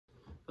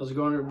How's it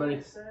going,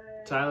 everybody?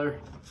 Tyler,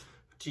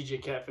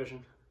 TJ Catfishing,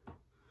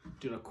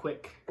 doing a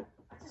quick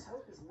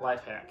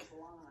life hack.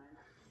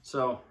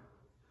 So,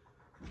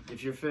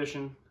 if you're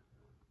fishing,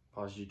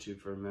 pause YouTube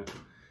for a minute.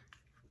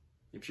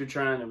 If you're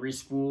trying to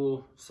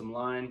re-spool some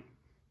line,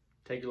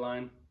 take your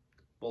line,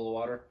 bowl of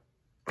water,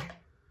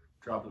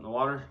 drop it in the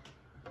water.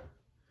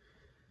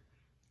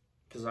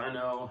 Because I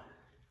know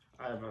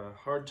I have a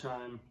hard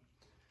time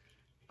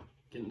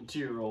getting a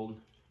 2-year-old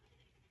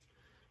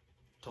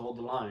to hold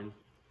the line.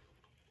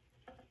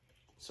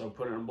 So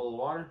put it in a bowl of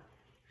water,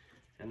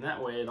 and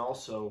that way it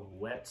also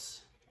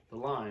wets the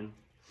line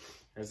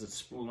as it's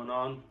spooling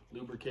on,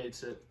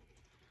 lubricates it.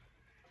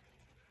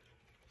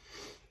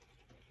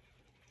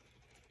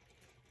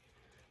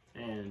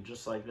 And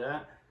just like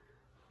that,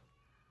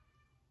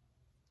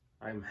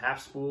 I'm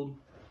half spooled,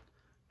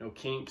 no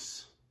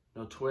kinks,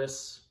 no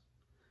twists,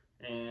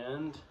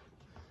 and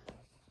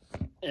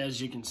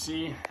as you can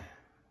see,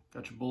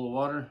 got your bowl of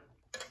water.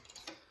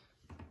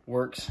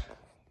 Works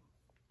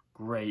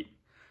great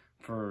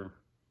for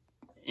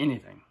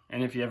anything.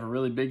 And if you have a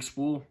really big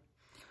spool,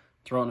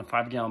 throw it in a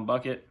 5-gallon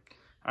bucket.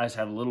 I just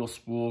have a little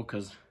spool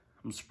because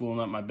I'm spooling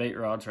up my bait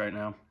rods right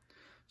now.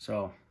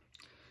 So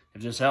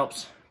if this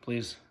helps,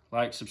 please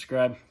like,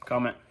 subscribe,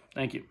 comment.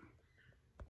 Thank you.